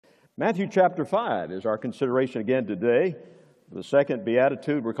Matthew chapter 5 is our consideration again today. The second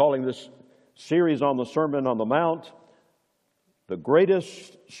beatitude. We're calling this series on the Sermon on the Mount the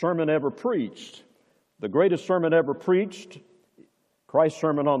greatest sermon ever preached. The greatest sermon ever preached, Christ's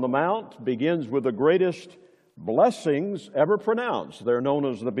Sermon on the Mount, begins with the greatest blessings ever pronounced. They're known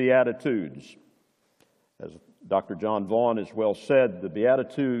as the Beatitudes. As Dr. John Vaughan has well said, the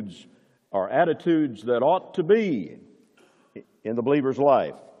Beatitudes are attitudes that ought to be in the believer's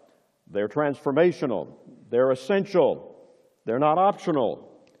life. They're transformational. They're essential. They're not optional.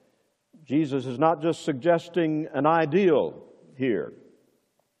 Jesus is not just suggesting an ideal here.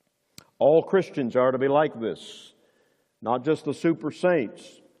 All Christians are to be like this, not just the super saints.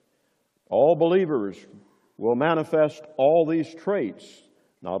 All believers will manifest all these traits,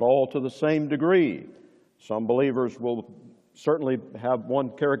 not all to the same degree. Some believers will certainly have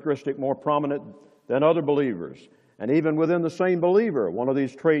one characteristic more prominent than other believers. And even within the same believer, one of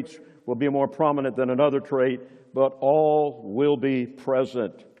these traits will be more prominent than another trait, but all will be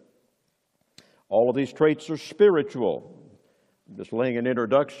present. All of these traits are spiritual. Just laying an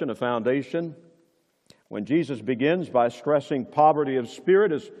introduction, a foundation. When Jesus begins by stressing poverty of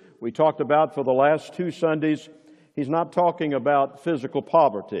spirit, as we talked about for the last 2 Sundays, he's not talking about physical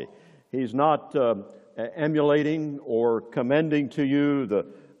poverty. He's not emulating or commending to you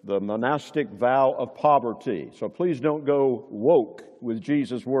the monastic vow of poverty. So please don't go woke with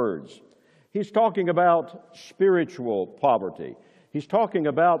Jesus' words. He's talking about spiritual poverty. He's talking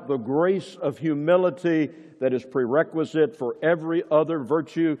about the grace of humility that is prerequisite for every other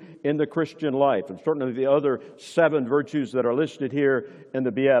virtue in the Christian life, and certainly the other 7 virtues that are listed here in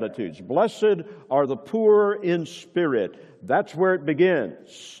the Beatitudes. Blessed are the poor in spirit. That's where it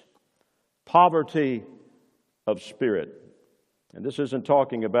begins. Poverty of spirit. And this isn't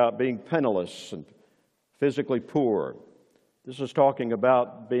talking about being penniless and physically poor. This is talking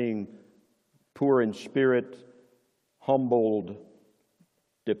about being poor in spirit, humbled,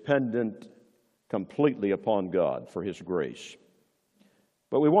 dependent completely upon God for His grace.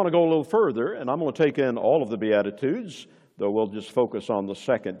 But we want to go a little further, and I'm going to take in all of the Beatitudes, though we'll just focus on the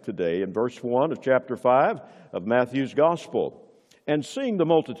second today. In verse 1 of chapter 5 of Matthew's Gospel. And seeing the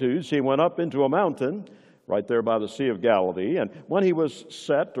multitudes, he went up into a mountain, right there by the Sea of Galilee. And when he was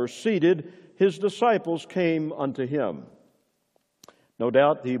set or seated, his disciples came unto him. No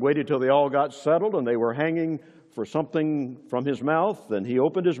doubt he waited till they all got settled and they were hanging for something from his mouth. Then he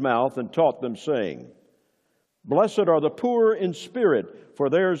opened his mouth and taught them, saying, Blessed are the poor in spirit, for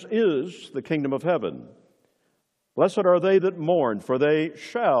theirs is the kingdom of heaven. Blessed are they that mourn, for they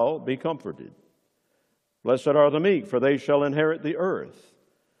shall be comforted. Blessed are the meek, for they shall inherit the earth.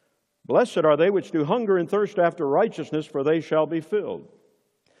 Blessed are they which do hunger and thirst after righteousness, for they shall be filled.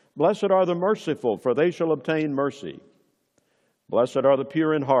 Blessed are the merciful, for they shall obtain mercy. Blessed are the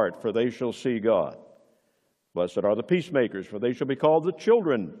pure in heart, for they shall see God. Blessed are the peacemakers, for they shall be called the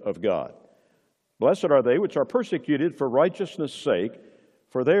children of God. Blessed are they which are persecuted for righteousness' sake,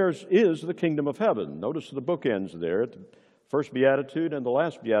 for theirs is the kingdom of heaven. Notice the bookends there. The first beatitude and the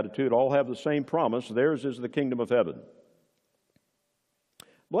last beatitude all have the same promise. Theirs is the kingdom of heaven.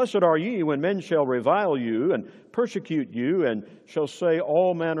 Blessed are ye when men shall revile you and persecute you, and shall say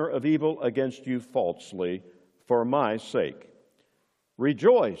all manner of evil against you falsely for my sake.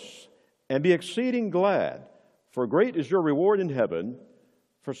 Rejoice and be exceeding glad, for great is your reward in heaven,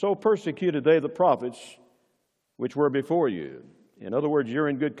 for so persecuted they the prophets which were before you. In other words, you're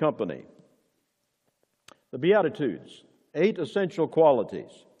in good company. The Beatitudes, 8 essential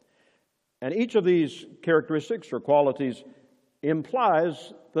qualities. And each of these characteristics or qualities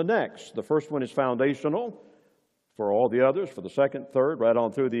implies the next. The first one is foundational for all the others, for the second, third, right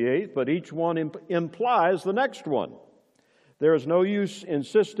on through the 8th, but each one implies the next one. There is no use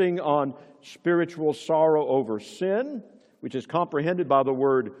insisting on spiritual sorrow over sin, which is comprehended by the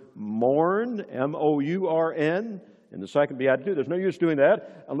word mourn, M-O-U-R-N, in the second beatitude. There's no use doing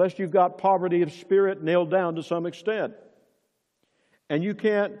that unless you've got poverty of spirit nailed down to some extent. And you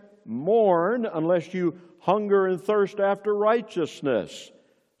can't mourn unless you hunger and thirst after righteousness.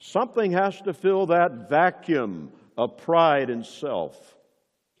 Something has to fill that vacuum of pride and self.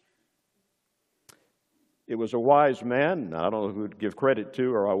 It was a wise man, I don't know who to give credit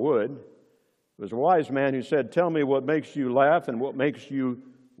to, or I would. It was a wise man who said, tell me what makes you laugh and what makes you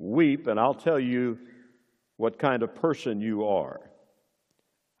weep, and I'll tell you what kind of person you are.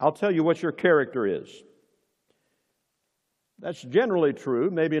 I'll tell you what your character is. That's generally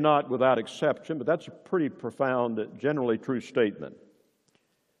true, maybe not without exception, but that's a pretty profound, generally true statement.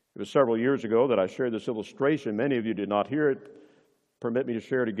 It was several years ago that I shared this illustration. Many of you did not hear it. Permit me to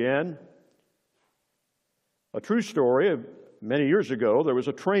share it again. A true story many years ago, there was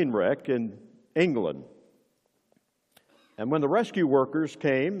a train wreck in England. And when the rescue workers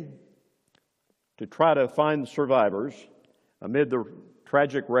came to try to find the survivors amid the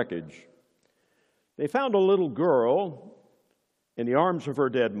tragic wreckage, they found a little girl in the arms of her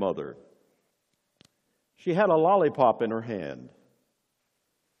dead mother. She had a lollipop in her hand.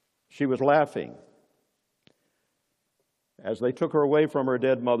 She was laughing as they took her away from her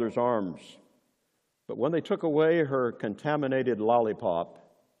dead mother's arms. But when they took away her contaminated lollipop,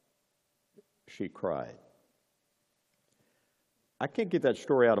 she cried. I can't get that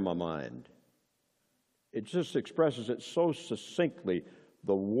story out of my mind. It just expresses it so succinctly,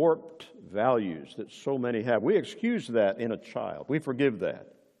 the warped values that so many have. We excuse that in a child. We forgive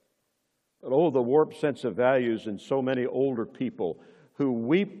that. But oh, the warped sense of values in so many older people who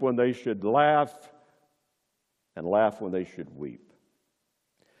weep when they should laugh and laugh when they should weep.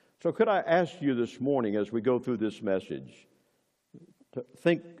 So could I ask you this morning as we go through this message to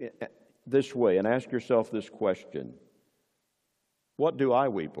think this way and ask yourself this question: what do I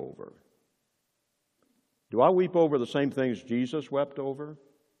weep over? Do I weep over the same things Jesus wept over?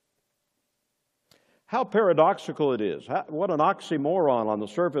 How paradoxical it is. What an oxymoron on the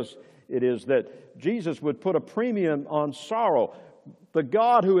surface it is that Jesus would put a premium on sorrow. The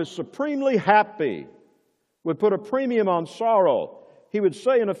God who is supremely happy would put a premium on sorrow. He would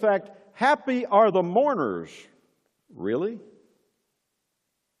say, in effect, happy are the mourners. Really?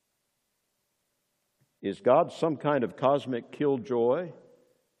 Is God some kind of cosmic killjoy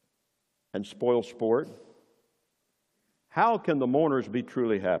and spoil sport? How can the mourners be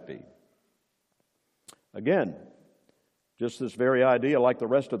truly happy? Again, just this very idea, like the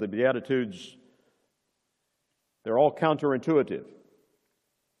rest of the Beatitudes, they're all counterintuitive.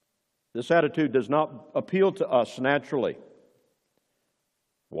 This attitude does not appeal to us naturally.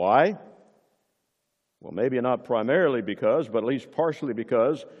 Why? Well, maybe not primarily because, but at least partially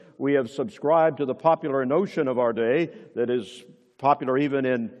because we have subscribed to the popular notion of our day that is popular even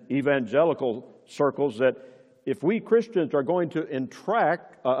in evangelical circles, that if we Christians are going to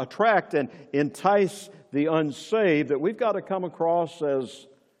attract and entice the unsaved, that we've got to come across as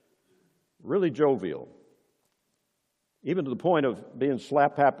really jovial, even to the point of being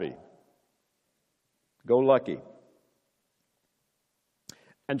slap happy, go lucky.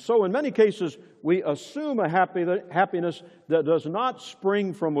 And so in many cases, we assume a happiness that does not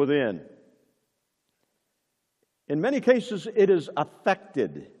spring from within. In many cases, it is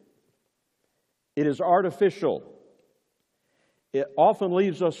affected. It is artificial. It often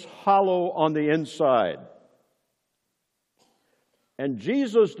leaves us hollow on the inside. And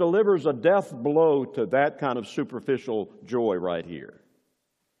Jesus delivers a death blow to that kind of superficial joy right here,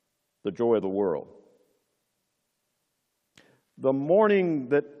 the joy of the world. The mourning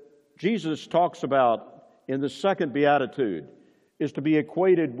that Jesus talks about in the second beatitude is to be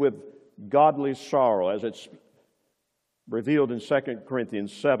equated with godly sorrow, as it's revealed in 2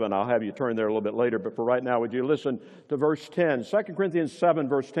 Corinthians 7. I'll have you turn there a little bit later, but for right now, would you listen to verse 10? 2 Corinthians 7,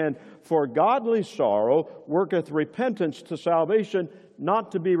 verse 10, "For godly sorrow worketh repentance to salvation,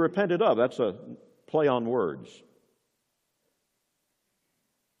 not to be repented of." That's a play on words.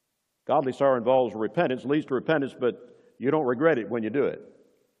 Godly sorrow involves repentance, leads to repentance, but you don't regret it when you do it.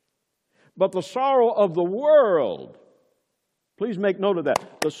 But the sorrow of the world, please make note of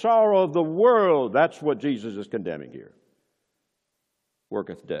that. The sorrow of the world, that's what Jesus is condemning here.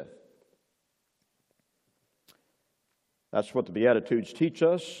 Worketh death. That's what the Beatitudes teach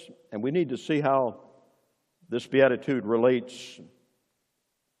us, and we need to see how this Beatitude relates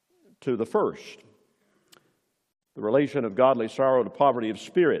to the first. The relation of godly sorrow to poverty of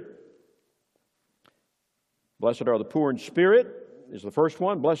spirit. Blessed are the poor in spirit is the first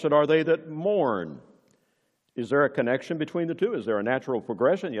one. Blessed are they that mourn. Is there a connection between the two? Is there a natural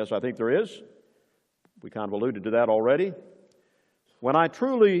progression? Yes, I think there is. We kind of alluded to that already. When I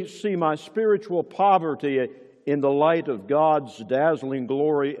truly see my spiritual poverty in the light of God's dazzling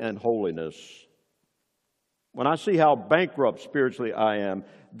glory and holiness, when I see how bankrupt spiritually I am,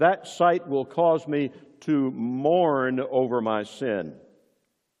 that sight will cause me to mourn over my sin.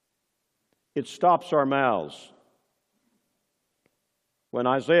 It stops our mouths. When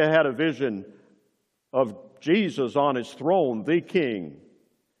Isaiah had a vision of Jesus on his throne, the King,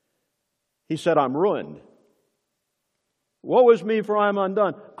 he said, "I'm ruined. Woe is me, for I am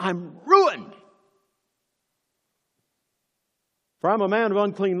undone. I'm ruined. For I'm a man of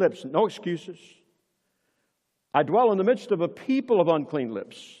unclean lips." No excuses. "I dwell in the midst of a people of unclean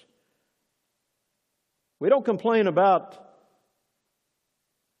lips." We don't complain about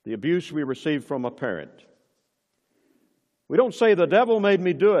the abuse we receive from a parent. We don't say, "The devil made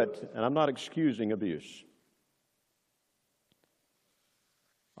me do it," and I'm not excusing abuse.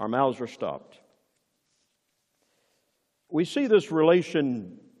 our mouths are stopped. We see this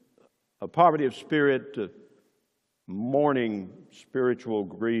relation of poverty of spirit to mourning spiritual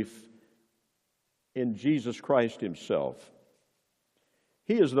grief in Jesus Christ himself.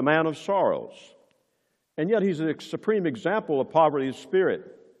 He is the man of sorrows, and yet he's a supreme example of poverty of spirit.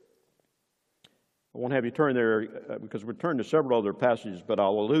 I won't have you turn there because we'll turn to several other passages, but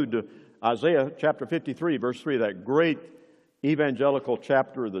I'll allude to Isaiah chapter 53, verse 3, that great evangelical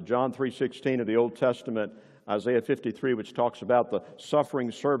chapter of the John 3:16 of the Old Testament, Isaiah 53, which talks about the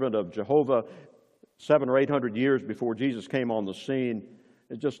suffering servant of Jehovah 700 or 800 years before Jesus came on the scene.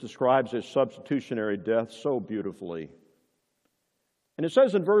 It just describes his substitutionary death so beautifully. And it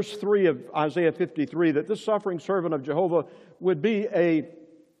says in verse 3 of Isaiah 53 that this suffering servant of Jehovah would be a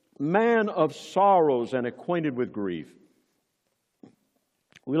man of sorrows and acquainted with grief.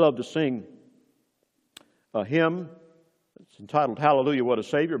 We love to sing a hymn. It's entitled Hallelujah, What a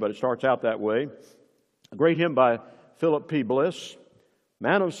Savior, but it starts out that way. A great hymn by Philip P. Bliss.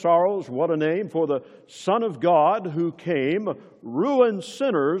 Man of sorrows, what a name for the Son of God who came, ruined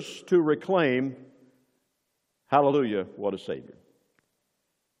sinners to reclaim. Hallelujah, what a Savior.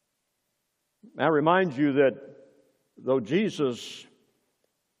 I remind you that though Jesus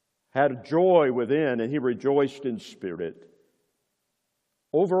had joy within and he rejoiced in spirit,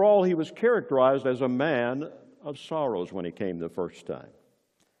 overall he was characterized as a man of sorrows when he came the first time.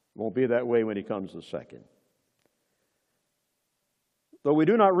 It won't be that way when he comes the second. Though we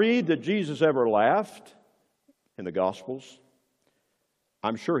do not read that Jesus ever laughed in the Gospels,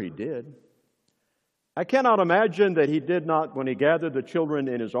 I'm sure he did. I cannot imagine that he did not, when he gathered the children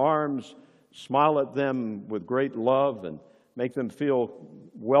in his arms, smile at them with great love and make them feel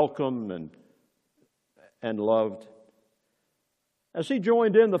welcome and loved. As he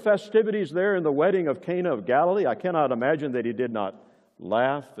joined in the festivities there in the wedding of Cana of Galilee, I cannot imagine that he did not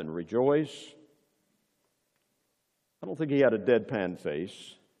laugh and rejoice. I don't think he had a deadpan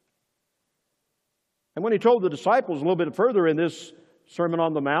face. And when he told the disciples a little bit further in this Sermon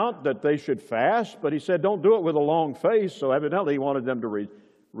on the Mount that they should fast, but he said don't do it with a long face, so evidently he wanted them to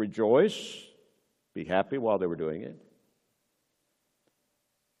rejoice, be happy while they were doing it.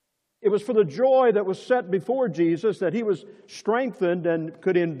 It was for the joy that was set before Jesus that he was strengthened and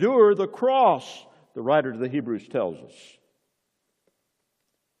could endure the cross, the writer to the Hebrews tells us.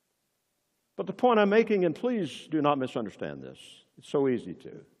 But the point I'm making, and please do not misunderstand this, it's so easy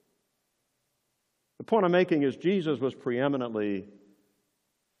to. The point I'm making is Jesus was preeminently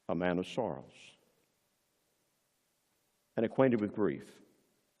a man of sorrows and acquainted with grief.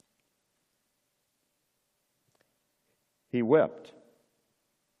 He wept.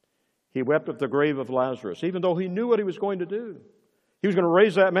 He wept at the grave of Lazarus, even though he knew what he was going to do. He was going to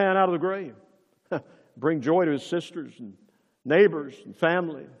raise that man out of the grave, bring joy to his sisters and neighbors and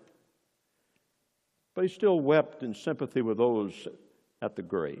family. But he still wept in sympathy with those at the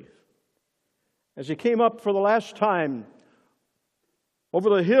grave. As he came up for the last time over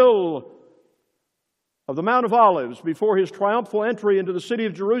the hill of the Mount of Olives before his triumphal entry into the city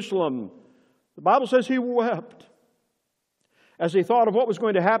of Jerusalem, the Bible says he wept as he thought of what was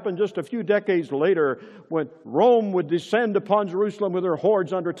going to happen just a few decades later when Rome would descend upon Jerusalem with her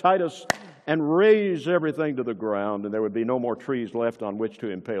hordes under Titus and raze everything to the ground, and there would be no more trees left on which to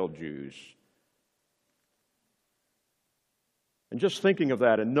impale Jews. And just thinking of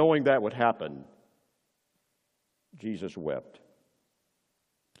that and knowing that would happen, Jesus wept.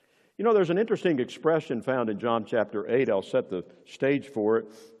 You know, there's an interesting expression found in John chapter 8. I'll set the stage for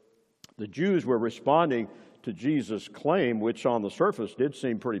it. The Jews were responding to Jesus' claim, which on the surface did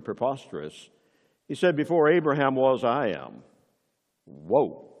seem pretty preposterous. He said, before Abraham was, I am.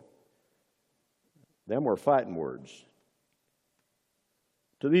 Whoa. Them were fighting words.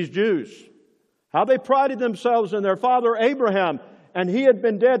 To these Jews, how they prided themselves in their father Abraham, and he had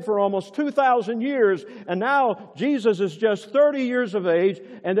been dead for almost 2,000 years, and now Jesus is just 30 years of age,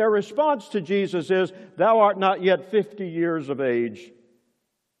 and their response to Jesus is, thou art not yet 50 years of age,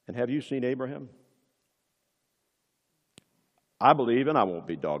 and have you seen Abraham? I believe, and I won't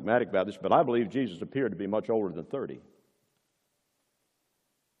be dogmatic about this, but I believe Jesus appeared to be much older than 30.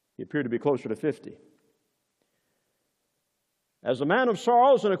 He appeared to be closer to 50. As a man of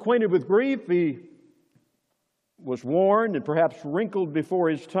sorrows and acquainted with grief, he was worn and perhaps wrinkled before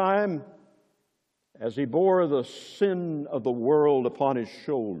his time as he bore the sin of the world upon his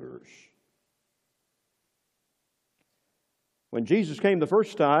shoulders. When Jesus came the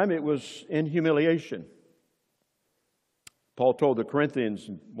first time, it was in humiliation. Paul told the Corinthians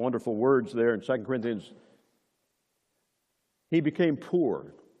wonderful words there in 2 Corinthians. He became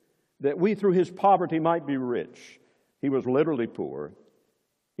poor, that we through his poverty might be rich. He was literally poor.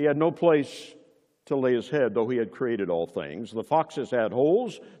 He had no place to lay his head, though he had created all things. The foxes had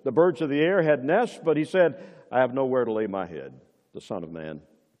holes, the birds of the air had nests, but he said, I have nowhere to lay my head, the Son of Man.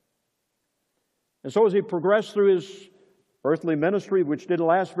 And so as he progressed through his earthly ministry, which didn't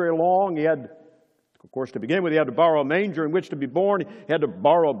last very long, he had, of course, to begin with, he had to borrow a manger in which to be born. He had to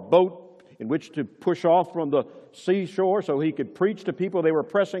borrow a boat in which to push off from the seashore so he could preach to people they were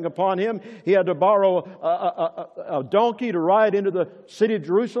pressing upon him. He had to borrow a donkey to ride into the city of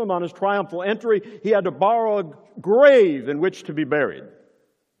Jerusalem on his triumphal entry. He had to borrow a grave in which to be buried.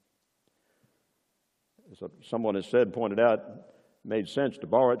 As someone has said, pointed out, it made sense to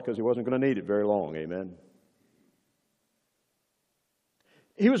borrow it because he wasn't going to need it very long. Amen.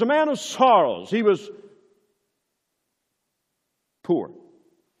 He was a man of sorrows. He was poor.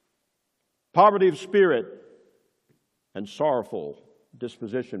 Poverty of spirit and sorrowful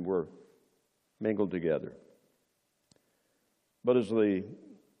disposition were mingled together. But as the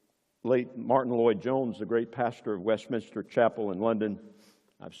late Martin Lloyd-Jones, the great pastor of Westminster Chapel in London,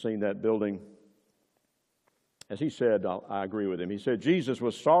 I've seen that building, as he said, I agree with him. He said, Jesus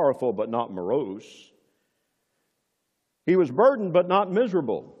was sorrowful but not morose. He was burdened but not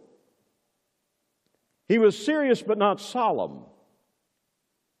miserable. He was serious but not solemn.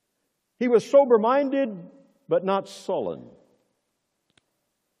 He was sober-minded, but not sullen.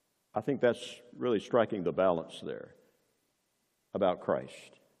 I think that's really striking the balance there about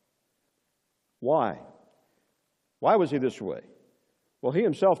Christ. Why? Why was he this way? Well, he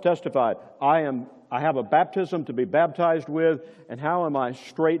himself testified, I have a baptism to be baptized with, and how am I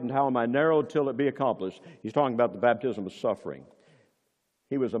straight and how am I narrowed till it be accomplished? He's talking about the baptism of suffering.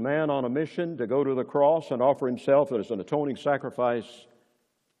 He was a man on a mission to go to the cross and offer himself as an atoning sacrifice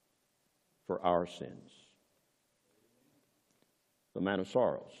for our sins. The man of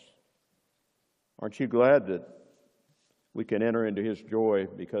sorrows. Aren't you glad that we can enter into his joy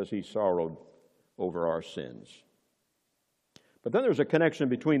because he sorrowed over our sins? But then there's a connection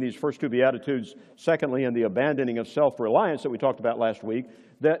between these first two Beatitudes, secondly, and the abandoning of self-reliance that we talked about last week,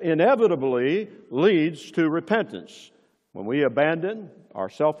 that inevitably leads to repentance. When we abandon our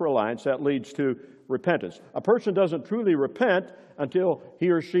self-reliance, that leads to repentance. A person doesn't truly repent until he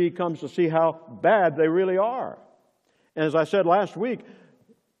or she comes to see how bad they really are. And as I said last week,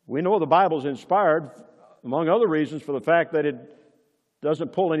 we know the Bible's inspired, among other reasons, for the fact that it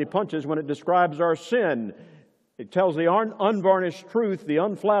doesn't pull any punches when it describes our sin. It tells the unvarnished truth, the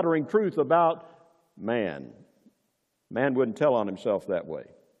unflattering truth about man. Man wouldn't tell on himself that way.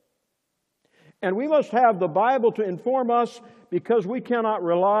 And we must have the Bible to inform us because we cannot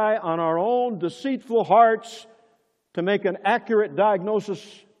rely on our own deceitful hearts to make an accurate diagnosis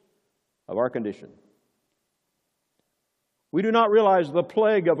of our condition. We do not realize the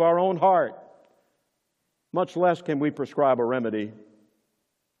plague of our own heart, much less can we prescribe a remedy.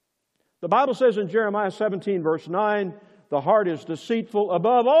 The Bible says in Jeremiah 17, verse 9, the heart is deceitful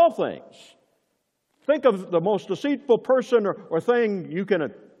above all things. Think of the most deceitful person or thing you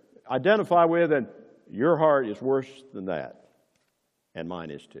can identify with, and your heart is worse than that. And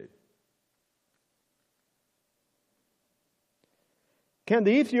mine is too. Can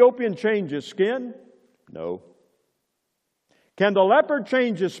the Ethiopian change his skin? No. Can the leopard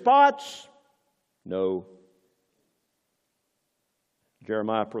change his spots? No.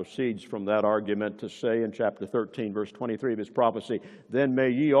 Jeremiah proceeds from that argument to say in chapter 13, verse 23 of his prophecy, then may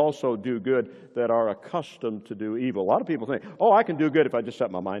ye also do good that are accustomed to do evil. A lot of people think, oh, I can do good if I just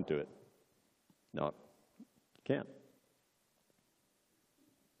set my mind to it. No, you can't.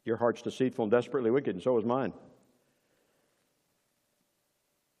 Your heart's deceitful and desperately wicked, and so is mine.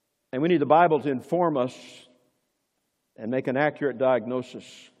 And we need the Bible to inform us and make an accurate diagnosis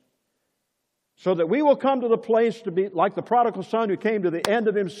so that we will come to the place to be like the prodigal son who came to the end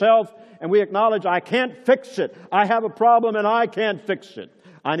of himself, and we acknowledge, I can't fix it. I have a problem and I can't fix it.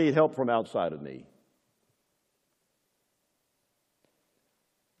 I need help from outside of me.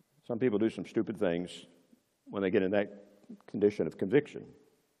 Some people do some stupid things when they get in that condition of conviction.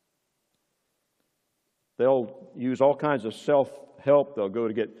 They'll use all kinds of self-help. They'll go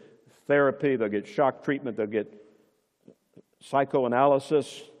to get therapy. They'll get shock treatment. They'll get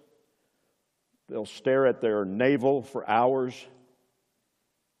psychoanalysis. They'll stare at their navel for hours.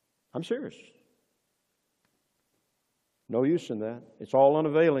 I'm serious. No use in that. It's all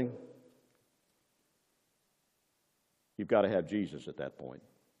unavailing. You've got to have Jesus at that point.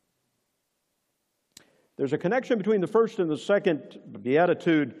 There's a connection between the first and the second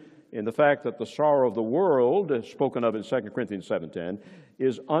beatitude in the fact that the sorrow of the world, spoken of in 2 Corinthians 7:10,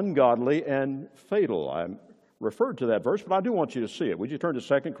 is ungodly and fatal. I referred to that verse, but I do want you to see it. Would you turn to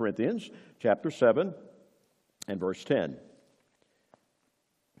 2 Corinthians chapter 7 and verse 10?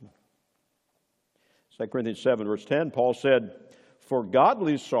 2 Corinthians 7, verse 10, Paul said, "For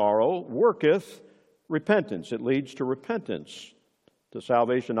godly sorrow worketh repentance." It leads to repentance, to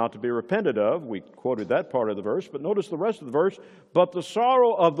salvation not to be repented of. We quoted that part of the verse, but notice the rest of the verse. "But the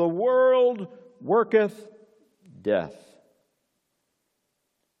sorrow of the world worketh death."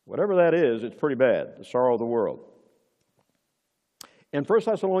 Whatever that is, it's pretty bad, the sorrow of the world. In 1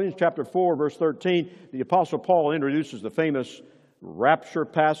 Thessalonians chapter 4, verse 13, the Apostle Paul introduces the famous rapture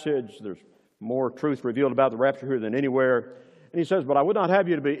passage. There's more truth revealed about the rapture here than anywhere. And he says, "But I would not have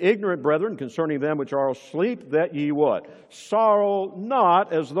you to be ignorant, brethren, concerning them which are asleep, that ye" what? "Sorrow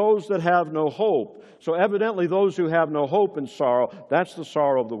not as those that have no hope." So evidently those who have no hope and sorrow, that's the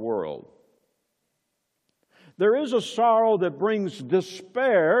sorrow of the world. There is a sorrow that brings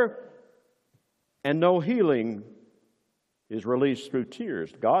despair, and no healing is released through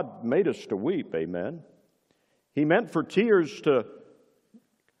tears. God made us to weep, amen. He meant for tears to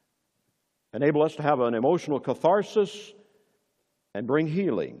enable us to have an emotional catharsis and bring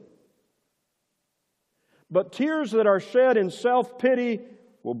healing. But tears that are shed in self-pity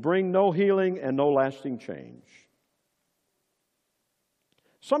will bring no healing and no lasting change.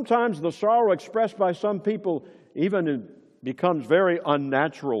 Sometimes the sorrow expressed by some people even becomes very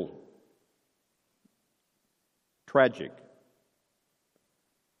unnatural, tragic.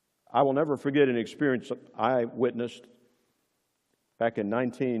 I will never forget an experience I witnessed back in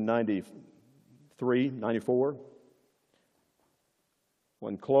 1993, 94,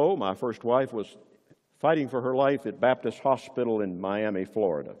 when Chloe, my first wife, was fighting for her life at Baptist Hospital in Miami,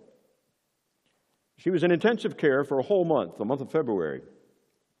 Florida. She was in intensive care for a whole month, the month of February.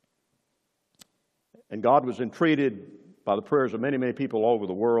 And God was entreated by the prayers of many, many people all over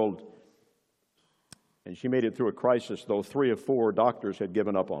the world. And she made it through a crisis, though 3 of 4 doctors had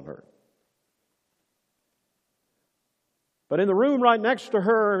given up on her. But in the room right next to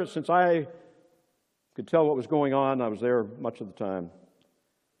her, since I could tell what was going on, I was there much of the time,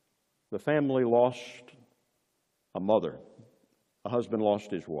 the family lost a mother. A husband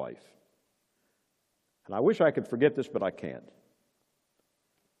lost his wife. And I wish I could forget this, but I can't.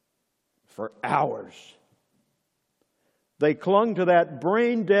 For hours, they clung to that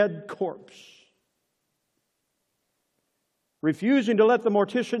brain-dead corpse, refusing to let the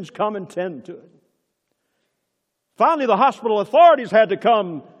morticians come and tend to it. Finally, the hospital authorities had to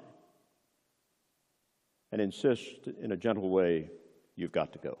come and insist in a gentle way, "You've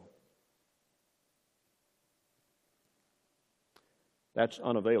got to go." That's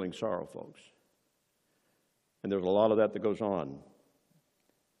unavailing sorrow, folks. And there's a lot of that goes on.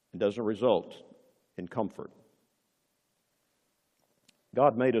 It doesn't result in comfort.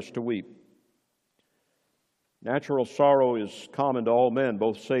 God made us to weep. Natural sorrow is common to all men,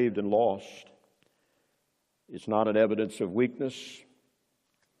 both saved and lost. It's not an evidence of weakness,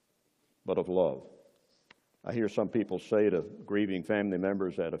 but of love. I hear some people say to grieving family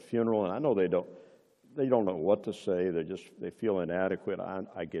members at a funeral, and I know they don't know what to say. They feel inadequate.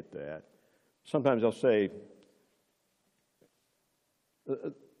 I get that. Sometimes they'll say,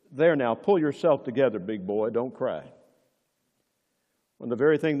 "There now, pull yourself together, big boy, don't cry." When the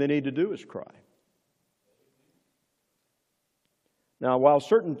very thing they need to do is cry. Now, while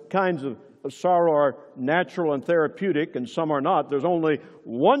certain kinds of sorrow are natural and therapeutic and some are not, there's only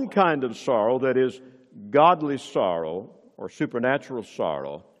one kind of sorrow that is godly sorrow or supernatural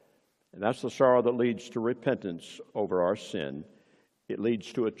sorrow, and that's the sorrow that leads to repentance over our sin. It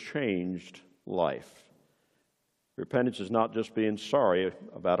leads to a changed life. Repentance is not just being sorry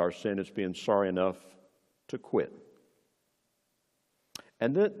about our sin, it's being sorry enough to quit.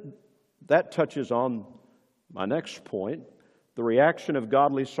 And that touches on my next point, the reaction of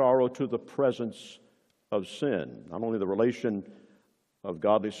godly sorrow to the presence of sin. Not only the relation of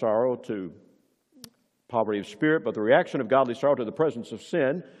godly sorrow to poverty of spirit, but the reaction of godly sorrow to the presence of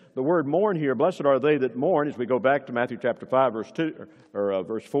sin. The word mourn here, "Blessed are they that mourn," as we go back to Matthew chapter 5, verse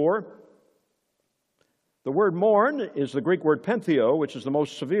 4. The word mourn is the Greek word pentheo, which is the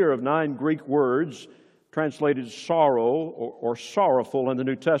most severe of 9 Greek words translated sorrow or sorrowful in the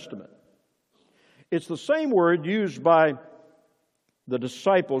New Testament. It's the same word used by the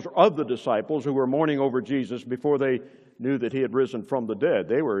disciples who were mourning over Jesus before they knew that he had risen from the dead.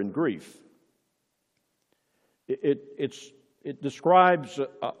 They were in grief. It describes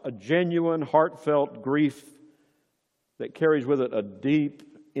a genuine, heartfelt grief that carries with it a deep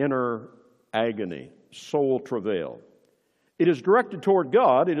inner agony, soul travail. It is directed toward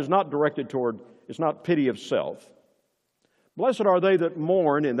God. It is not directed toward, it's not pity of self. Blessed are they that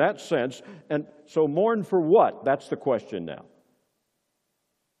mourn in that sense. And so mourn for what? That's the question now.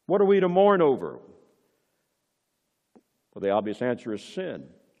 What are we to mourn over? Well, the obvious answer is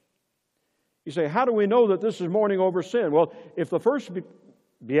sin. You say, how do we know that this is mourning over sin? Well, if the first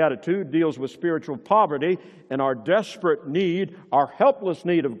beatitude deals with spiritual poverty and our desperate need, our helpless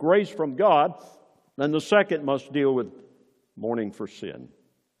need of grace from God, then the second must deal with mourning for sin.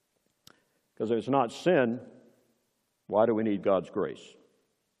 Because if it's not sin, why do we need God's grace?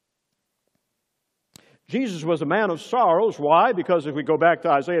 Jesus was a man of sorrows. Why? Because if we go back to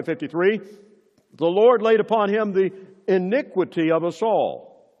Isaiah 53, the Lord laid upon him the iniquity of us all.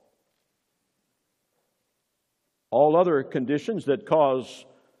 All other conditions that cause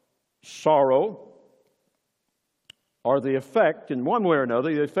sorrow are the effect, in one way or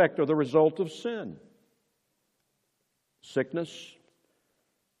another, the effect or the result of sin. Sickness,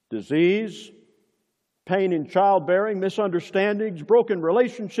 disease, pain in childbearing, misunderstandings, broken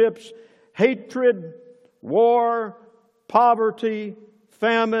relationships, hatred, war, poverty,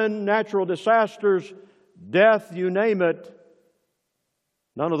 famine, natural disasters, death, you name it.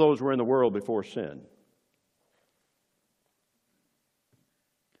 None of those were in the world before sin.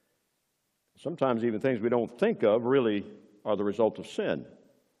 Sometimes even things we don't think of really are the result of sin.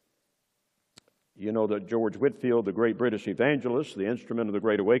 You know that George Whitefield, the great British evangelist, the instrument of the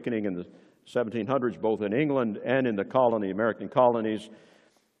Great Awakening in the 1700s, both in England and in the American colonies,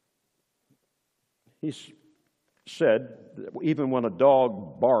 he said that even when a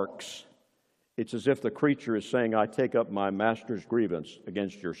dog barks, it's as if the creature is saying, I take up my master's grievance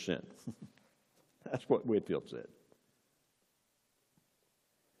against your sin. That's what Whitefield said.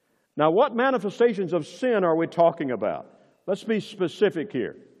 Now, what manifestations of sin are we talking about? Let's be specific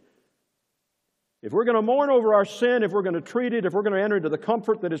here. If we're going to mourn over our sin, if we're going to treat it, if we're going to enter into the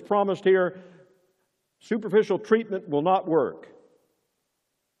comfort that is promised here, superficial treatment will not work.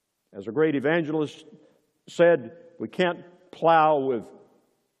 As a great evangelist said, we can't plow with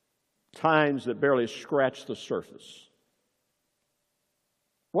tines that barely scratch the surface.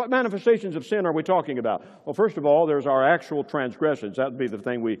 What manifestations of sin are we talking about? Well, first of all, there's our actual transgressions. That would be the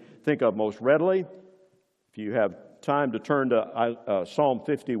thing we think of most readily. If you have time to turn to Psalm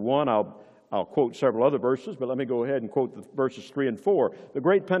 51, I'll quote several other verses, but let me go ahead and quote the verses 3 and 4. The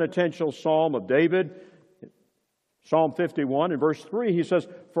great penitential psalm of David, Psalm 51, in verse 3, he says,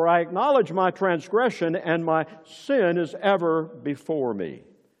 For I acknowledge my transgression, and my sin is ever before me.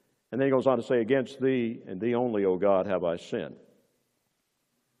 And then he goes on to say, Against thee, and thee only, O God, have I sinned.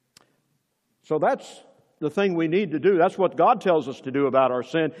 So that's the thing we need to do. That's what God tells us to do about our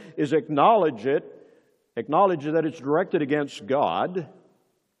sin, is acknowledge it, acknowledge that it's directed against God.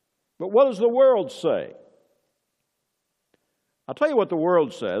 But what does the world say? I'll tell you what the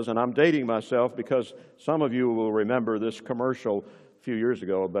world says, and I'm dating myself because some of you will remember this commercial a few years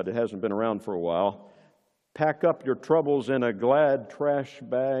ago, but it hasn't been around for a while. Pack up your troubles in a glad trash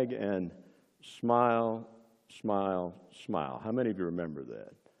bag and smile, smile, smile. How many of you remember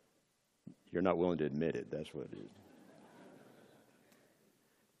that? You're not willing to admit it. That's what it is.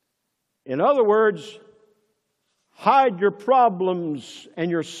 In other words, hide your problems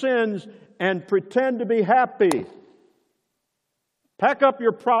and your sins and pretend to be happy. Pack up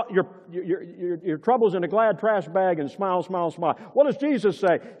your troubles in a glad trash bag and smile, smile, smile. What does Jesus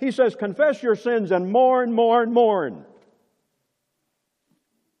say? He says, confess your sins and mourn, mourn, mourn.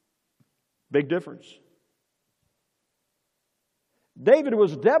 Big difference. David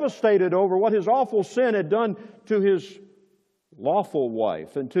was devastated over what his awful sin had done to his lawful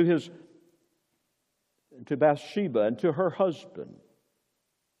wife and to Bathsheba and to her husband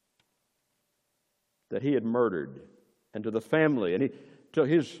that he had murdered, and to the family, and to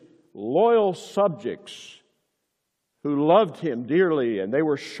his loyal subjects who loved him dearly, and they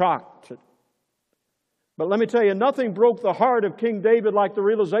were shocked. But let me tell you, nothing broke the heart of King David like the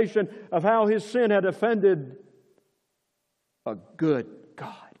realization of how his sin had offended a good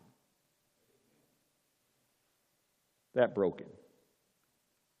God. That broke him.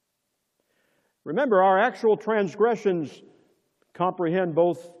 Remember, our actual transgressions comprehend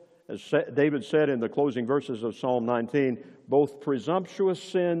both, as David said in the closing verses of Psalm 19, both presumptuous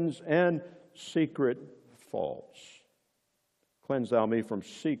sins and secret faults. Cleanse thou me from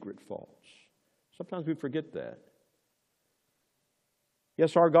secret faults. Sometimes we forget that.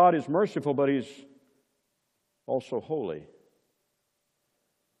 Yes, our God is merciful, but He's also holy.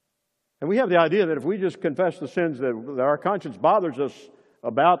 And we have the idea that if we just confess the sins that our conscience bothers us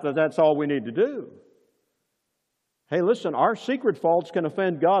about, that's all we need to do. Hey, listen, our secret faults can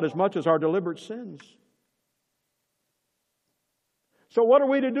offend God as much as our deliberate sins. So what are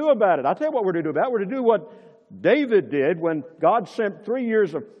we to do about it? I'll tell you what we're to do about it. We're to do what David did when God sent 3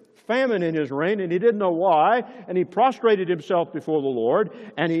 years of famine in his reign, and he didn't know why, and he prostrated himself before the Lord,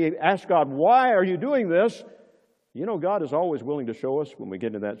 and he asked God, why are you doing this? You know, God is always willing to show us when we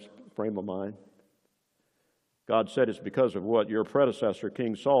get in that frame of mind. God said it's because of what your predecessor,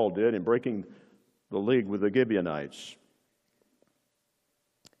 King Saul, did in breaking the league with the Gibeonites.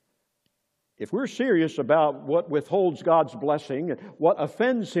 If we're serious about what withholds God's blessing, what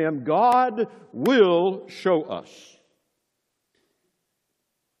offends Him, God will show us.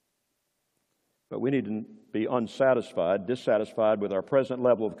 But we need to be dissatisfied with our present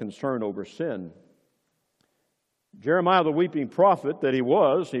level of concern over sin. Jeremiah, the weeping prophet that he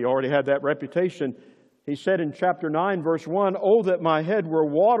already had that reputation. He said in chapter 9, verse 1, "Oh, that my head were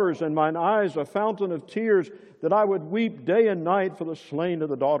waters and mine eyes a fountain of tears, that I would weep day and night for the slain of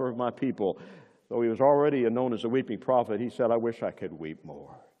the daughter of my people." Though he was already known as a weeping prophet, he said, "I wish I could weep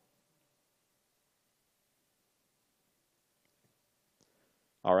more."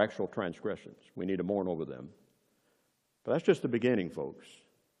 Our actual transgressions, we need to mourn over them. But that's just the beginning, folks.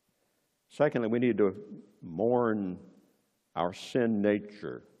 Secondly, we need to mourn our sin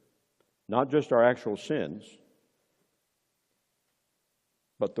nature. Not just our actual sins,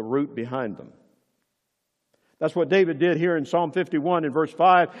 but the root behind them. That's what David did here in Psalm 51 in verse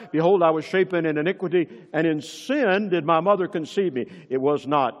 5. "Behold, I was shapen in iniquity, and in sin did my mother conceive me." It was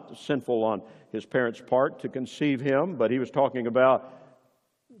not sinful on his parents' part to conceive him, but he was talking about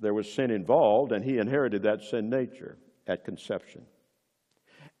there was sin involved, and he inherited that sin nature at conception.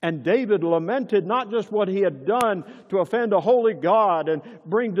 And David lamented not just what he had done to offend a holy God and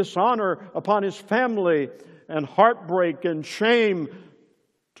bring dishonor upon his family and heartbreak and shame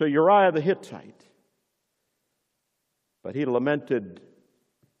to Uriah the Hittite, but he lamented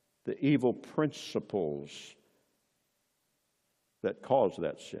the evil principles that caused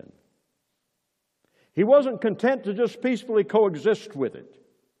that sin. He wasn't content to just peacefully coexist with it.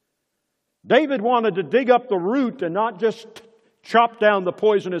 David wanted to dig up the root and not just chop down the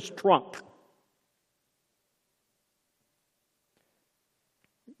poisonous trunk.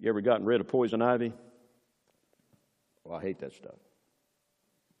 You ever gotten rid of poison ivy? Well, I hate that stuff.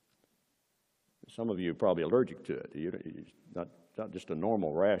 Some of you are probably allergic to it. It's not just a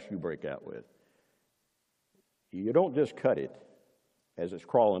normal rash you break out with. You don't just cut it as it's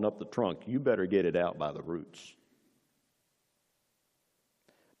crawling up the trunk. You better get it out by the roots.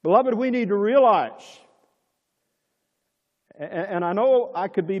 Beloved, we need to realize, and I know I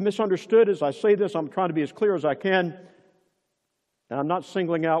could be misunderstood as I say this. I'm trying to be as clear as I can. And I'm not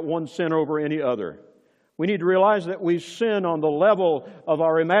singling out one sin over any other. We need to realize that we sin on the level of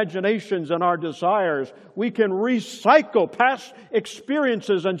our imaginations and our desires. We can recycle past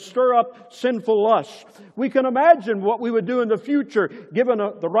experiences and stir up sinful lusts. We can imagine what we would do in the future given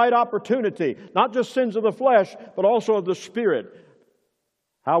the right opportunity. Not just sins of the flesh, but also of the spirit.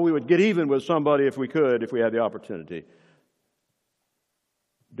 How we would get even with somebody if we could, if we had the opportunity.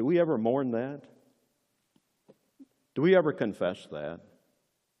 Do we ever mourn that? Do we ever confess that?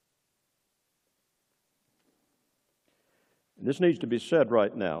 And this needs to be said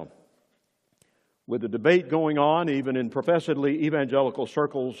right now. With the debate going on, even in professedly evangelical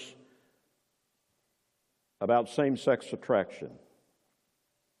circles, about same-sex attraction.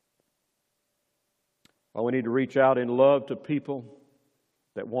 While we need to reach out in love to people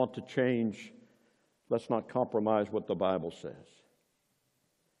that want to change, let's not compromise what the Bible says.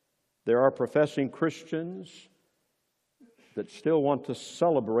 There are professing Christians that still want to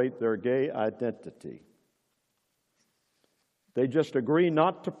celebrate their gay identity. They just agree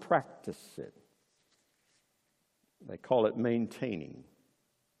not to practice it. They call it maintaining.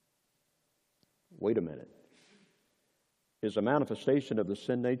 Wait a minute. Is a manifestation of the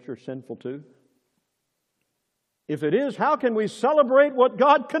sin nature sinful too? If it is, how can we celebrate what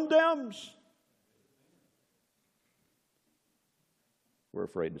God condemns? We're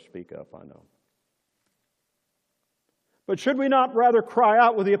afraid to speak up, I know. But should we not rather cry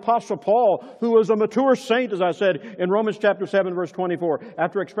out with the Apostle Paul, who was a mature saint, as I said, in Romans chapter 7, verse 24,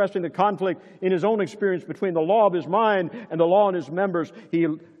 after expressing the conflict in his own experience between the law of his mind and the law in his members, he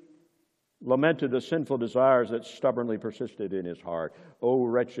lamented the sinful desires that stubbornly persisted in his heart. "O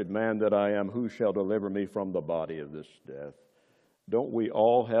wretched man that I am, who shall deliver me from the body of this death?" Don't we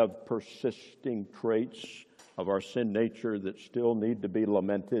all have persisting traits of our sin nature that still need to be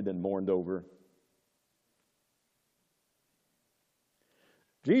lamented and mourned over?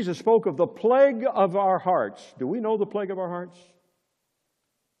 Jesus spoke of the plague of our hearts. Do we know the plague of our hearts?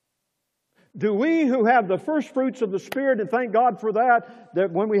 Do we who have the first fruits of the Spirit, and thank God for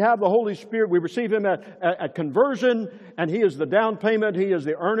that when we have the Holy Spirit, we receive Him at conversion, and He is the down payment, He is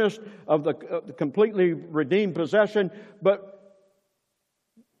the earnest of the completely redeemed possession. But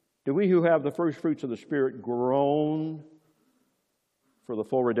do we who have the first fruits of the Spirit groan for the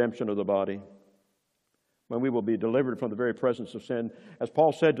full redemption of the body? when we will be delivered from the very presence of sin. As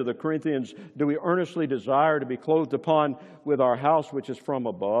Paul said to the Corinthians, do we earnestly desire to be clothed upon with our house which is from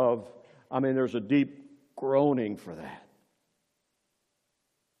above? I mean, there's a deep groaning for that.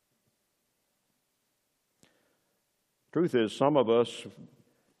 Truth is, some of us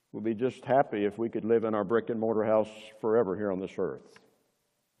would be just happy if we could live in our brick and mortar house forever here on this earth.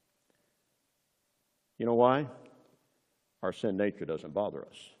 You know why? Our sin nature doesn't bother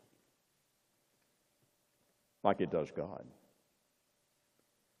us like it does God.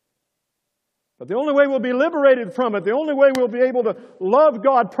 But the only way we'll be liberated from it, the only way we'll be able to love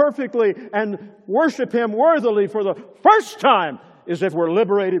God perfectly and worship Him worthily for the first time is if we're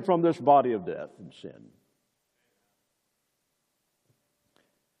liberated from this body of death and sin.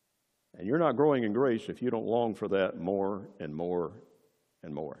 And you're not growing in grace if you don't long for that more and more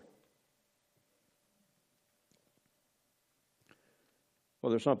and more. Well,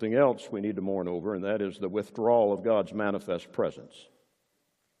 there's something else we need to mourn over, and that is the withdrawal of God's manifest presence.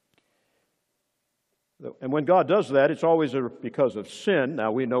 And when God does that, it's always because of sin.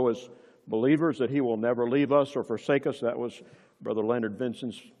 Now, we know as believers that He will never leave us or forsake us. That was Brother Leonard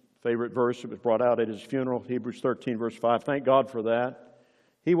Vincent's favorite verse. It was brought out at his funeral, Hebrews 13, verse 5. Thank God for that.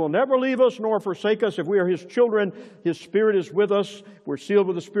 He will never leave us nor forsake us. If we are His children, His Spirit is with us. We're sealed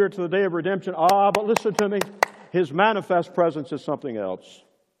with the Spirit to the day of redemption. But listen to me. His manifest presence is something else.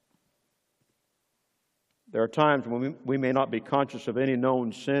 There are times when we may not be conscious of any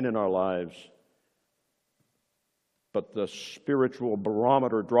known sin in our lives, but the spiritual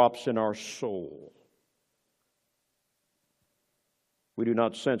barometer drops in our soul. We do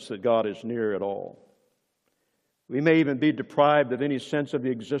not sense that God is near at all. We may even be deprived of any sense of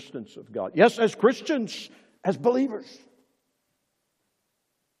the existence of God. Yes, as Christians, as believers.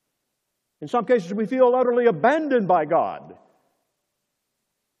 In some cases, we feel utterly abandoned by God.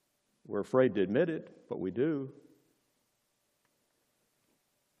 We're afraid to admit it, but we do.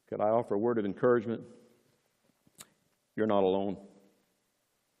 Could I offer a word of encouragement? You're not alone.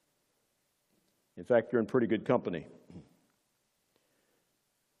 In fact, you're in pretty good company.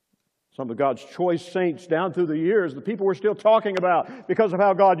 Some of God's choice saints down through the years, the people we're still talking about because of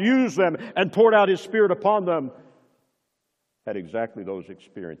how God used them and poured out His Spirit upon them, had exactly those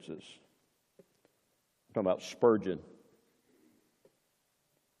experiences. I'm talking about Spurgeon.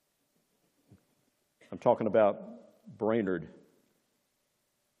 I'm talking about Brainerd.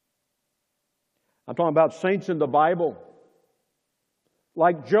 I'm talking about saints in the Bible,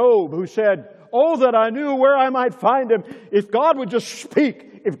 like Job, who said, "Oh, that I knew where I might find Him. If God would just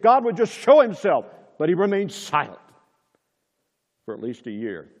speak, if God would just show Himself." But he remained silent for at least a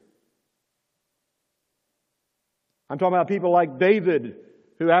year. I'm talking about people like David,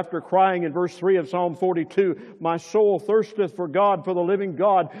 who after crying in verse 3 of Psalm 42, "My soul thirsteth for God, for the living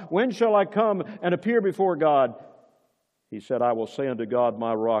God. When shall I come and appear before God?" He said, "I will say unto God,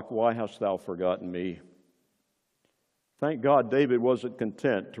 my rock, why hast thou forgotten me?" Thank God David wasn't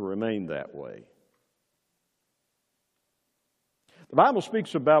content to remain that way. The Bible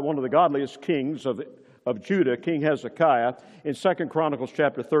speaks about one of the godliest kings of Judah, King Hezekiah, in 2 Chronicles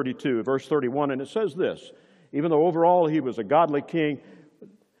chapter 32, verse 31, and it says this: even though overall he was a godly king,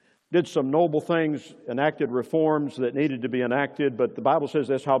 did some noble things, enacted reforms that needed to be enacted, but the Bible says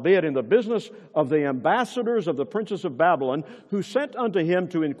this: "Howbeit in the business of the ambassadors of the princes of Babylon, who sent unto him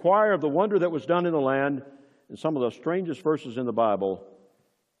to inquire of the wonder that was done in the land," and some of the strangest verses in the Bible,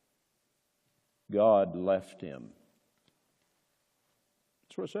 "God left him."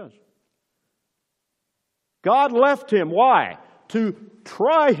 That's what it says. God left him. Why? To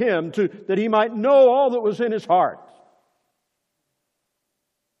try him, that he might know all that was in his heart.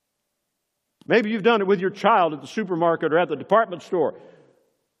 Maybe you've done it with your child at the supermarket or at the department store.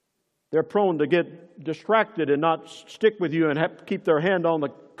 They're prone to get distracted and not stick with you and have to keep their hand on the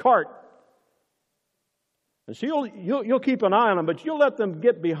cart. And so you'll keep an eye on them, but you'll let them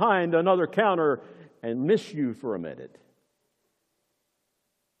get behind another counter and miss you for a minute.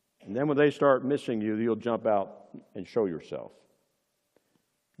 And then when they start missing you, you'll jump out and show yourself.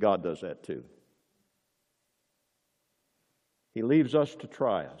 God does that too. He leaves us to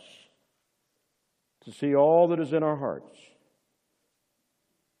try us, to see all that is in our hearts.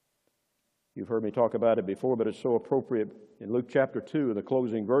 You've heard me talk about it before, but it's so appropriate. In Luke chapter 2, the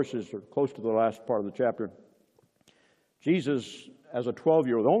closing verses, or close to the last part of the chapter, Jesus, as a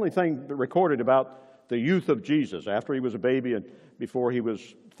 12-year-old, the only thing recorded about the youth of Jesus, after he was a baby and before he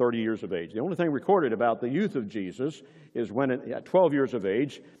was 30 years of age, the only thing recorded about the youth of Jesus is when at 12 years of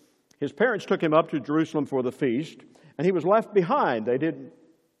age, his parents took him up to Jerusalem for the feast, and he was left behind. They didn't,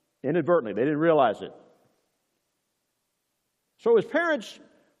 inadvertently, they didn't realize it. So his parents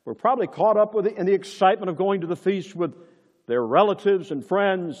were probably caught up in the excitement of going to the feast with their relatives and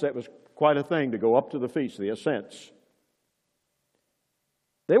friends. That was quite a thing to go up to the feast, the ascents.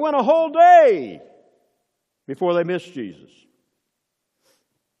 They went a whole day before they missed Jesus.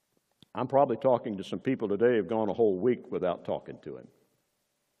 I'm probably talking to some people today who have gone a whole week without talking to him.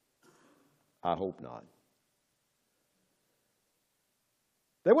 I hope not.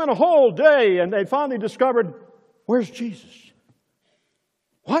 They went a whole day and they finally discovered, where's Jesus?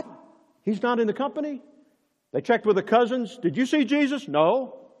 What? He's not in the company? They checked with the cousins. Did you see Jesus?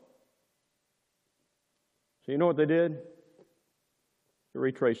 No. So you know what they did? They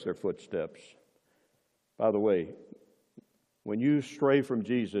retraced their footsteps. By the way, when you stray from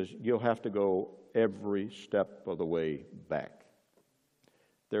Jesus, you'll have to go every step of the way back.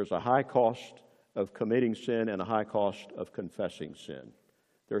 There's a high cost of committing sin and a high cost of confessing sin.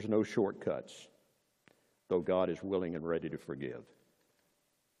 There's no shortcuts, though God is willing and ready to forgive.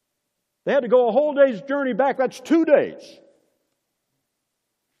 They had to go a whole day's journey back. That's 2 days.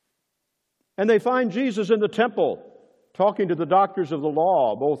 And they find Jesus in the temple, talking to the doctors of the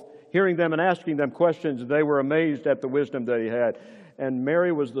law, both hearing them and asking them questions. They were amazed at the wisdom that he had. And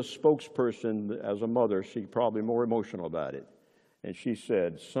Mary was the spokesperson. As a mother, she's probably more emotional about it. And she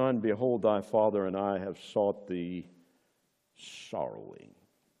said, Son, behold, thy father and I have sought thee sorrowing.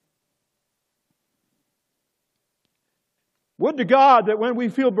 Would to God that when we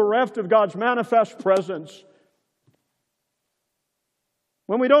feel bereft of God's manifest presence,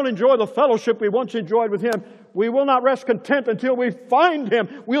 when we don't enjoy the fellowship we once enjoyed with Him, we will not rest content until we find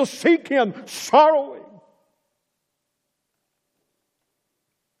Him. We'll seek Him sorrowing.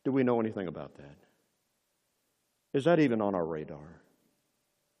 Do we know anything about that? Is that even on our radar?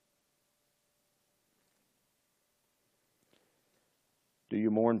 Do you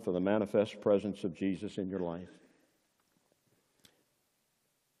mourn for the manifest presence of Jesus in your life?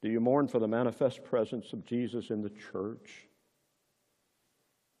 Do you mourn for the manifest presence of Jesus in the church?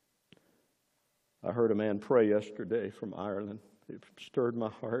 I heard a man pray yesterday from Ireland. It stirred my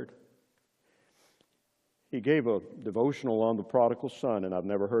heart. He gave a devotional on the prodigal son, and I've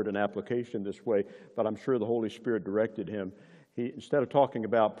never heard an application this way, but I'm sure the Holy Spirit directed him. Instead of talking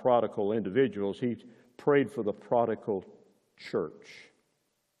about prodigal individuals, he prayed for the prodigal church.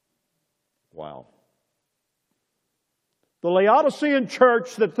 Wow. The Laodicean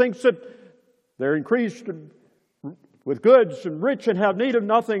church that thinks that they're increased with goods and rich and have need of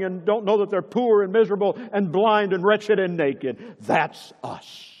nothing and don't know that they're poor and miserable and blind and wretched and naked. That's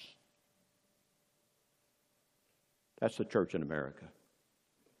us. That's the church in America.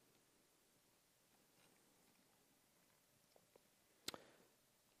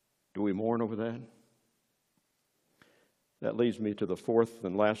 Do we mourn over that? That leads me to the fourth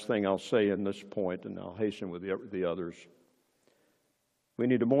and last thing I'll say in this point, and I'll hasten with the others. We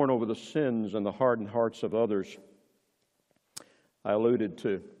need to mourn over the sins and the hardened hearts of others. I alluded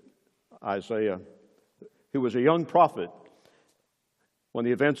to Isaiah, who was a young prophet when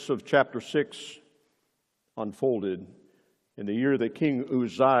the events of chapter 6 unfolded in the year that King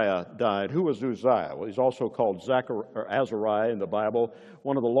Uzziah died. Who was Uzziah? Well, he's also called Azariah in the Bible,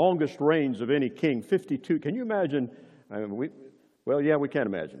 one of the longest reigns of any king, 52. Can you imagine? We can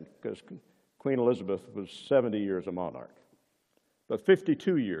imagine, because Queen Elizabeth was 70 years a monarch. But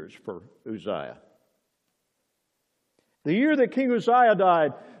 52 years for Uzziah. The year that King Uzziah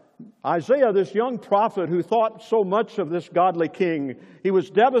died, Isaiah, this young prophet who thought so much of this godly king, he was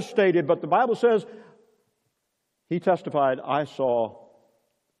devastated, but the Bible says he testified, I saw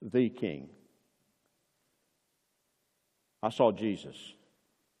the King. I saw Jesus.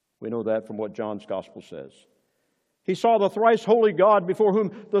 We know that from what John's Gospel says. He saw the thrice holy God before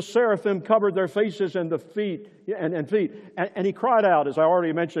whom the seraphim covered their faces and feet. And he cried out, as I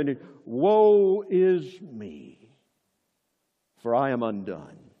already mentioned, woe is me, for I am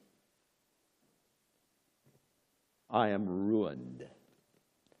undone. I am ruined.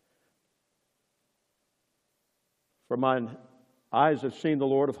 For mine eyes have seen the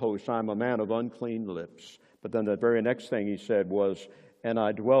Lord of hosts. I am a man of unclean lips. But then the very next thing he said was, and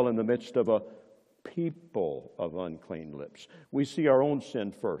I dwell in the midst of a people of unclean lips. We see our own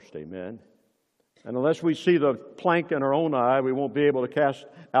sin first, amen? And unless we see the plank in our own eye, we won't be able to cast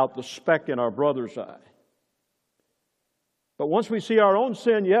out the speck in our brother's eye. But once we see our own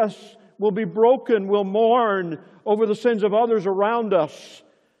sin, yes, we'll be broken, we'll mourn over the sins of others around us.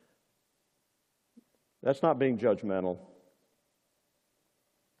 That's not being judgmental.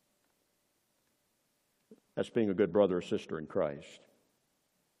 That's being a good brother or sister in Christ.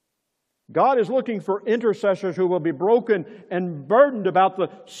 God is looking for intercessors who will be broken and burdened about the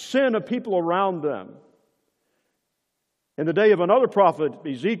sin of people around them. In the day of another prophet,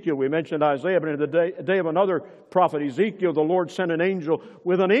 Ezekiel, we mentioned Isaiah, but in the day of another prophet, Ezekiel, the Lord sent an angel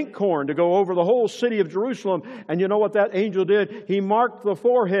with an inkhorn to go over the whole city of Jerusalem. And you know what that angel did? He marked the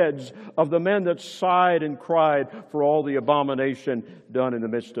foreheads of the men that sighed and cried for all the abomination done in the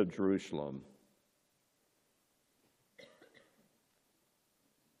midst of Jerusalem.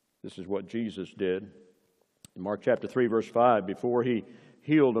 This is what Jesus did. In Mark chapter 3, verse 5, before He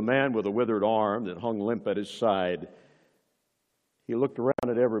healed a man with a withered arm that hung limp at his side, He looked around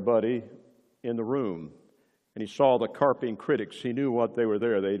at everybody in the room, and He saw the carping critics. He knew what they were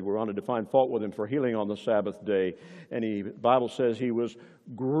there. They wanted to find fault with Him for healing on the Sabbath day. And the Bible says He was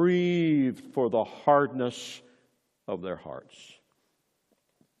grieved for the hardness of their hearts.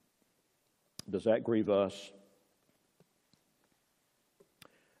 Does that grieve us?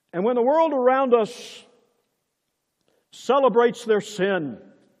 And when the world around us celebrates their sin,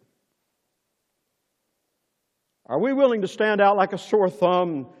 are we willing to stand out like a sore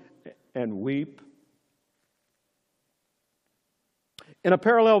thumb and weep? In a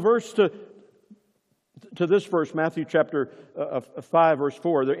parallel verse to this verse, Matthew chapter 5, verse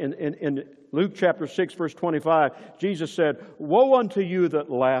 4, in Luke chapter 6, verse 25, Jesus said, "Woe unto you that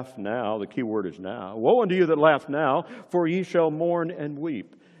laugh now," the key word is now, "Woe unto you that laugh now, for ye shall mourn and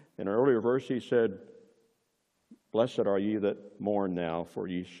weep." In an earlier verse, He said, "Blessed are ye that mourn now, for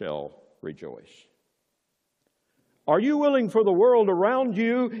ye shall rejoice." Are you willing for the world around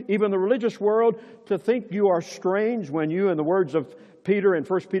you, even the religious world, to think you are strange when you, in the words of Peter in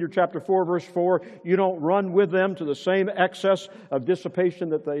 1 Peter chapter 4, verse 4, you don't run with them to the same excess of dissipation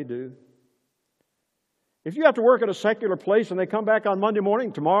that they do? If you have to work at a secular place and they come back on Monday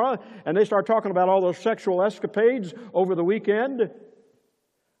morning, tomorrow, and they start talking about all those sexual escapades over the weekend,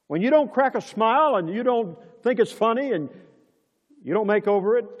 when you don't crack a smile and you don't think it's funny and you don't make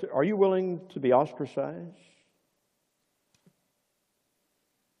over it, are you willing to be ostracized?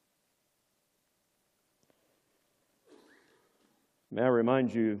 May I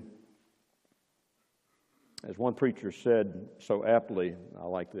remind you, as one preacher said so aptly, I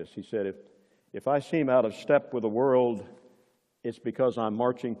like this, he said, if I seem out of step with the world, it's because I'm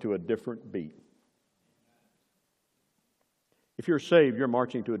marching to a different beat. If you're saved, you're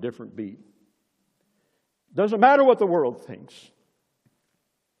marching to a different beat. Doesn't matter what the world thinks.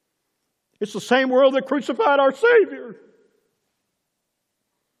 It's the same world that crucified our Savior.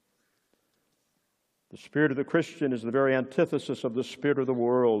 The spirit of the Christian is the very antithesis of the spirit of the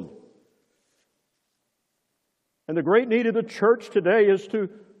world. And the great need of the church today is to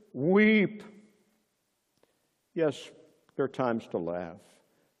weep. Yes, there are times to laugh.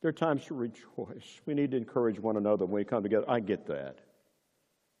 There are times to rejoice. We need to encourage one another when we come together. I get that.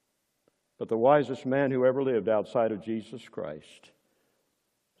 But the wisest man who ever lived outside of Jesus Christ,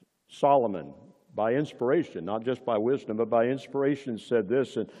 Solomon, by inspiration, not just by wisdom, but by inspiration, said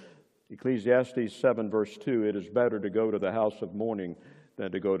this in Ecclesiastes 7, verse 2, "It is better to go to the house of mourning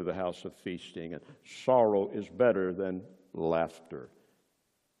than to go to the house of feasting. And sorrow is better than laughter."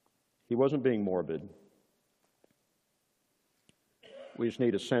 He wasn't being morbid. We just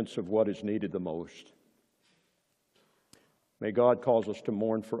need a sense of what is needed the most. May God cause us to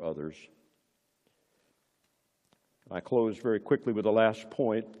mourn for others. I close very quickly with the last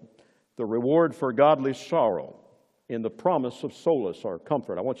point. The reward for godly sorrow in the promise of solace or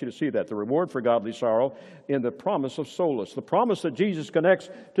comfort. I want you to see that. The reward for godly sorrow in the promise of solace. The promise that Jesus connects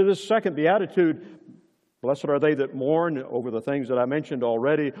to this second beatitude. Blessed are they that mourn, over the things that I mentioned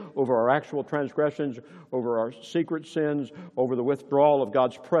already, over our actual transgressions, over our secret sins, over the withdrawal of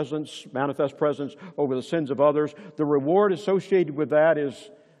God's presence, manifest presence, over the sins of others. The reward associated with that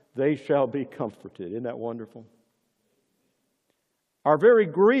is they shall be comforted. Isn't that wonderful? Our very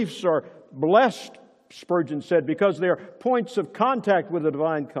griefs are blessed, Spurgeon said, because they are points of contact with the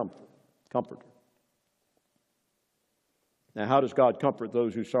divine comforter. Now, how does God comfort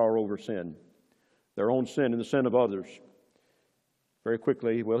those who sorrow over sin? Their own sin and the sin of others. Very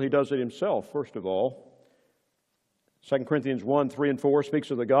quickly, well, He does it Himself, first of all. 2 Corinthians 1, 3 and 4 speaks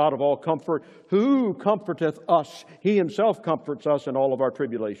of the God of all comfort, who comforteth us. He Himself comforts us in all of our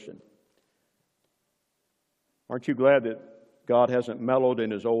tribulation. Aren't you glad that God hasn't mellowed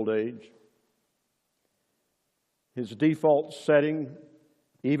in His old age? His default setting,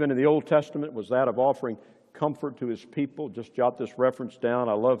 even in the Old Testament, was that of offering comfort to His people. Just jot this reference down.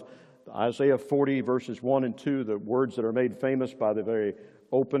 I love Isaiah 40, verses 1 and 2, the words that are made famous by the very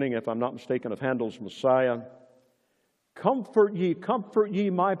opening, if I'm not mistaken, of Handel's Messiah. Comfort ye,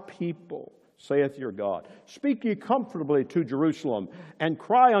 my people, saith your God. Speak ye comfortably to Jerusalem, and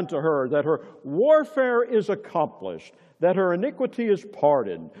cry unto her that her warfare is accomplished, that her iniquity is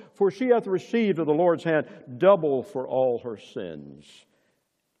pardoned, for she hath received of the Lord's hand double for all her sins.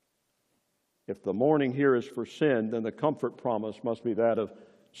 If the mourning here is for sin, then the comfort promise must be that of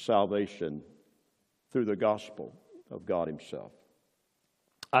salvation through the gospel of God Himself.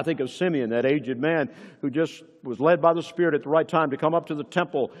 I think of Simeon, that aged man who just was led by the Spirit at the right time to come up to the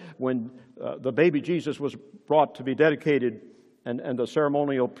temple when the baby Jesus was brought to be dedicated and the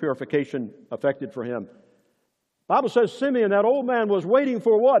ceremonial purification effected for him. The Bible says Simeon, that old man, was waiting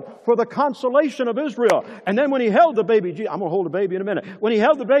for what? For the consolation of Israel. And then when he held the baby Jesus, I'm going to hold the baby in a minute. When he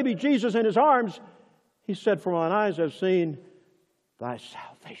held the baby Jesus in his arms, he said, for mine eyes have seen thy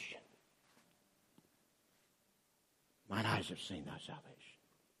salvation. Mine eyes have seen thy salvation.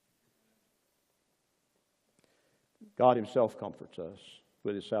 God Himself comforts us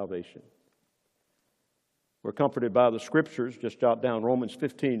with His salvation. We're comforted by the Scriptures. Just jot down Romans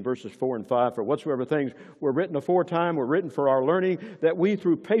 15, verses 4 and 5. For whatsoever things were written aforetime were written for our learning, that we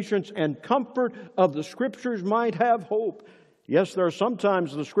through patience and comfort of the Scriptures might have hope. Yes, there are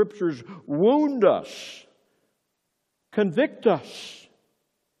sometimes the Scriptures wound us, convict us.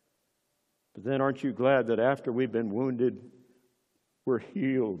 But then aren't you glad that after we've been wounded, we're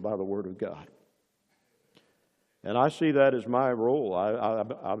healed by the Word of God? And I see that as my role.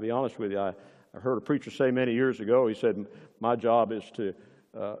 I'll be honest with you. I heard a preacher say many years ago, he said, my job is to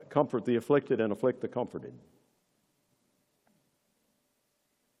comfort the afflicted and afflict the comforted.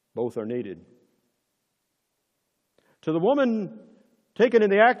 Both are needed. To the woman taken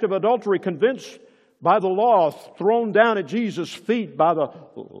in the act of adultery, convinced by the law, thrown down at Jesus' feet by the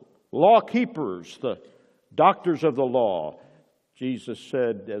law keepers, the doctors of the law, Jesus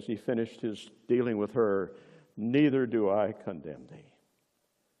said as He finished His dealing with her, neither do I condemn thee.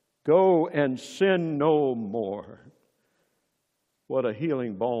 Go and sin no more. What a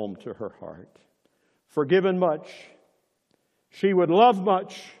healing balm to her heart. Forgiven much. She would love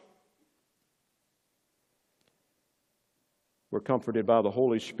much. We're comforted by the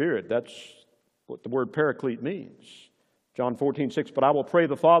Holy Spirit. That's what the word paraclete means. John 14:6, but I will pray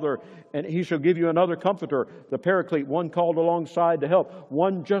the Father, and He shall give you another comforter, the paraclete, one called alongside to help,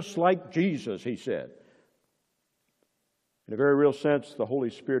 one just like Jesus, He said. In a very real sense, the Holy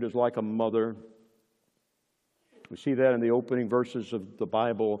Spirit is like a mother. We see that in the opening verses of the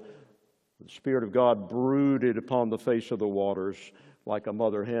Bible. The Spirit of God brooded upon the face of the waters like a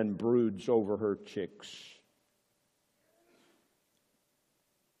mother hen broods over her chicks.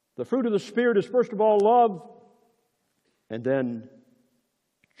 The fruit of the Spirit is first of all love and then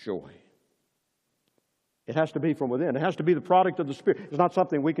joy. It has to be from within. It has to be the product of the Spirit. It's not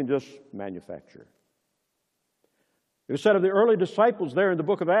something we can just manufacture. It was said of the early disciples there in the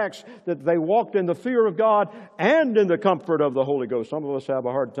book of Acts that they walked in the fear of God and in the comfort of the Holy Ghost. Some of us have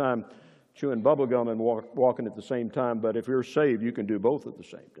a hard time chewing bubble gum and walking at the same time, but if you're saved, you can do both at the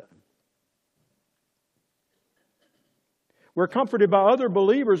same time. We're comforted by other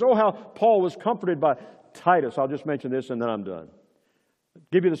believers. Oh, how Paul was comforted by Titus. I'll just mention this and then I'm done.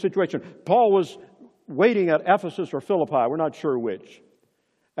 Give you the situation. Paul was waiting at Ephesus or Philippi. We're not sure which.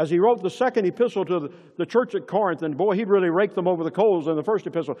 As he wrote the second epistle to the church at Corinth, and boy, he'd really raked them over the coals in the first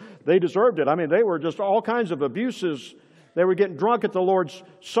epistle. They deserved it. I mean, they were just all kinds of abuses. They were getting drunk at the Lord's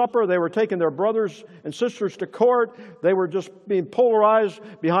Supper. They were taking their brothers and sisters to court. They were just being polarized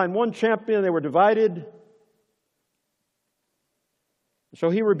behind one champion. They were divided. So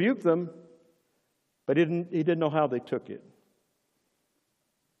he rebuked them, but he didn't know how they took it.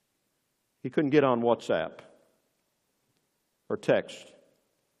 He couldn't get on WhatsApp or text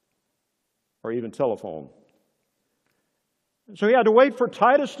or even telephone. So he had to wait for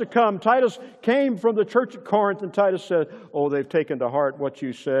Titus to come. Titus came from the church at Corinth, and Titus said, oh, they've taken to heart what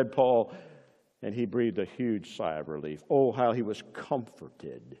you said, Paul. And he breathed a huge sigh of relief. Oh, how he was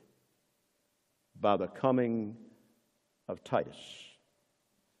comforted by the coming of Titus,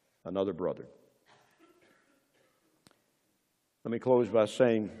 another brother. Let me close by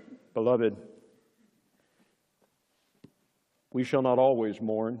saying, beloved, we shall not always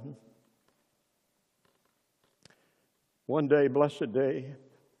mourn. One day, blessed day,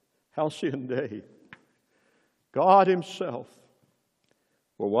 halcyon day, God Himself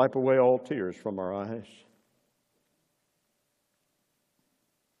will wipe away all tears from our eyes.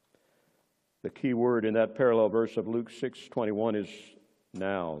 The key word in that parallel verse of Luke 6:21 is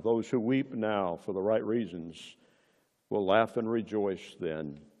now. Those who weep now for the right reasons will laugh and rejoice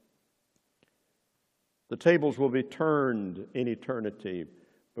then. The tables will be turned in eternity.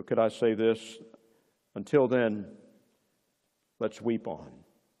 But could I say this? Until then, let's weep on.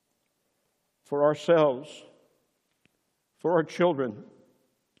 for ourselves, for our children,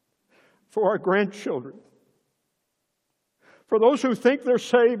 for our grandchildren, for those who think they're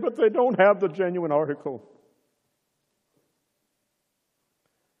saved but they don't have the genuine article.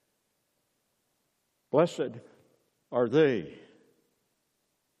 Blessed are they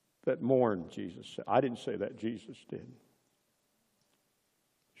that mourn, Jesus said. I didn't say that, Jesus did.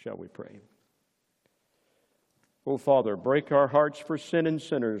 Shall we pray? Oh, Father, break our hearts for sin and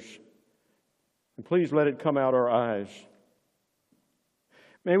sinners, and please let it come out our eyes.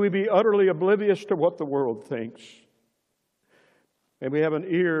 May we be utterly oblivious to what the world thinks. May we have an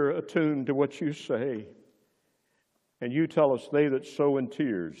ear attuned to what you say. And you tell us, they that sow in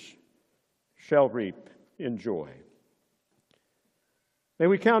tears shall reap in joy. May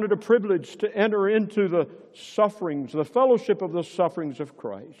we count it a privilege to enter into the sufferings, the fellowship of the sufferings of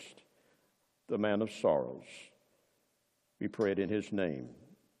Christ, the man of sorrows. We pray it in his name.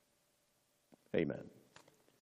 Amen.